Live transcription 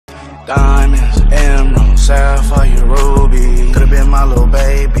Diamonds, emeralds, sapphire, ruby. Could've been my little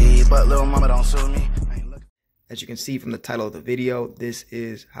baby, but little mama don't sue me. As you can see from the title of the video, this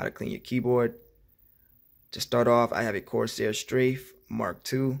is how to clean your keyboard. To start off, I have a Corsair Strafe Mark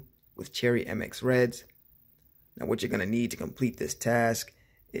II with Cherry MX Reds. Now what you're going to need to complete this task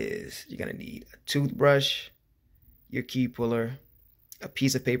is you're going to need a toothbrush, your key puller, a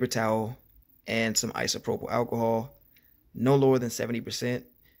piece of paper towel, and some isopropyl alcohol, no lower than 70%.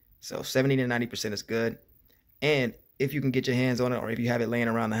 So 70 to 90% is good. And if you can get your hands on it, or if you have it laying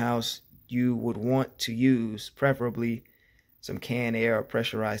around the house, you would want to use preferably some canned air or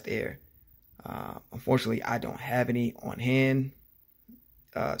pressurized air. Unfortunately, I don't have any on hand,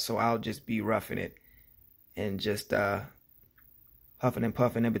 so I'll just be roughing it and just huffing and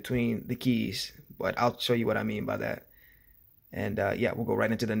puffing in between the keys. But I'll show you what I mean by that. And yeah, we'll go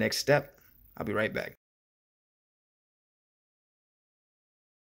right into the next step. I'll be right back.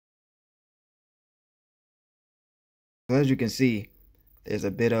 So as you can see, there's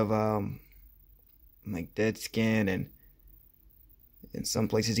a bit of like dead skin and in some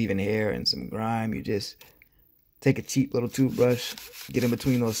places even hair and some grime. You just take a cheap little toothbrush, get in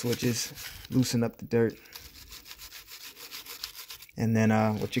between those switches, loosen up the dirt. And then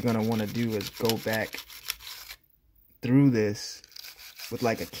what you're gonna want to do is go back through this with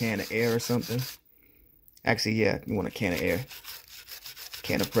like a can of air or something. Actually, yeah, you want a can of air,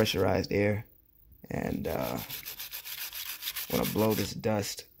 can of pressurized air, and want to blow this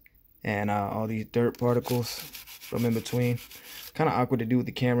dust and all these dirt particles from in between. Kind of awkward to do with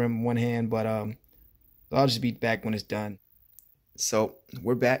the camera in one hand, but I'll just be back when it's done. So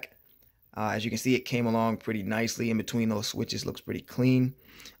we're back. As you can see, it came along pretty nicely in between those switches. Looks pretty clean.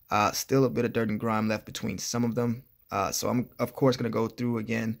 Still a bit of dirt and grime left between some of them. So I'm of course going to go through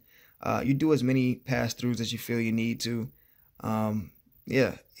again. You do as many pass-throughs as you feel you need to.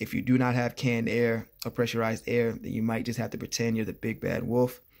 Yeah, if you do not have canned air or pressurized air, then you might just have to pretend you're the big bad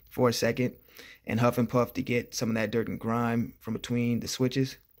wolf for a second and huff and puff to get some of that dirt and grime from between the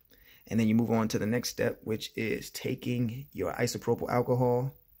switches. And then you move on to the next step, which is taking your isopropyl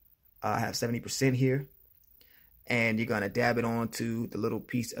alcohol. I have 70% here. And you're going to dab it onto the little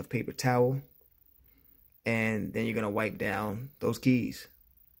piece of paper towel. And then you're going to wipe down those keys.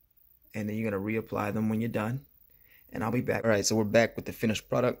 And then you're going to reapply them when you're done. And I'll be back. All right, so we're back with the finished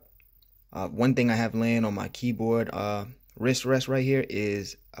product. One thing I have laying on my keyboard wrist rest right here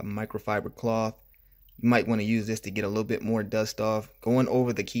is a microfiber cloth. You might want to use this to get a little bit more dust off. Going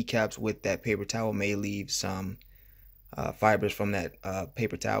over the keycaps with that paper towel may leave some fibers from that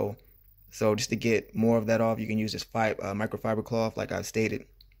paper towel. So just to get more of that off, you can use this microfiber cloth like I've stated.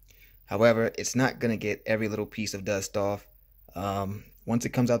 However, it's not going to get every little piece of dust off. Once it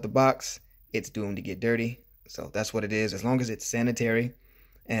comes out the box, it's doomed to get dirty. So that's what it is. As long as it's sanitary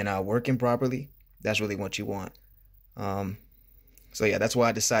and working properly, that's really what you want. So yeah, that's why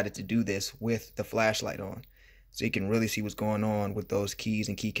I decided to do this with the flashlight on, so you can really see what's going on with those keys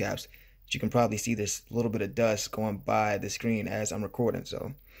and keycaps. But you can probably see there's a little bit of dust going by the screen as I'm recording.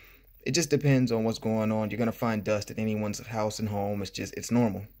 So it just depends on what's going on. You're gonna find dust at anyone's house and home. It's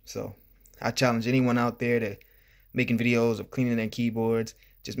normal. So I challenge anyone out there to making videos of cleaning their keyboards.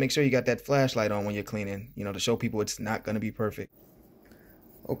 Just make sure you got that flashlight on when you're cleaning, you know, to show people it's not going to be perfect.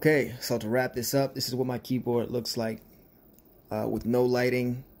 Okay, so to wrap this up, this is what my keyboard looks like with no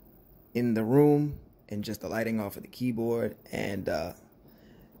lighting in the room and just the lighting off of the keyboard. And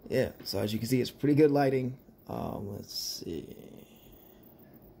yeah, so as you can see, it's pretty good lighting. Let's see,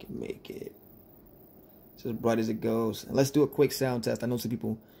 can make it just as bright as it goes. And let's do a quick sound test. I know some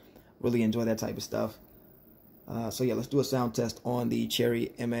people really enjoy that type of stuff. So yeah, let's do a sound test on the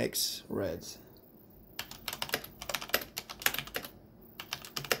Cherry MX Reds.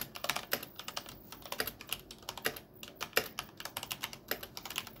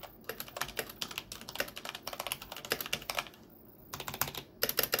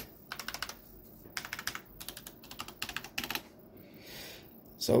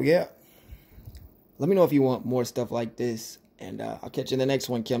 So yeah, let me know if you want more stuff like this, and I'll catch you in the next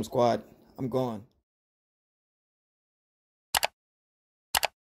one, Chem Squad. I'm gone.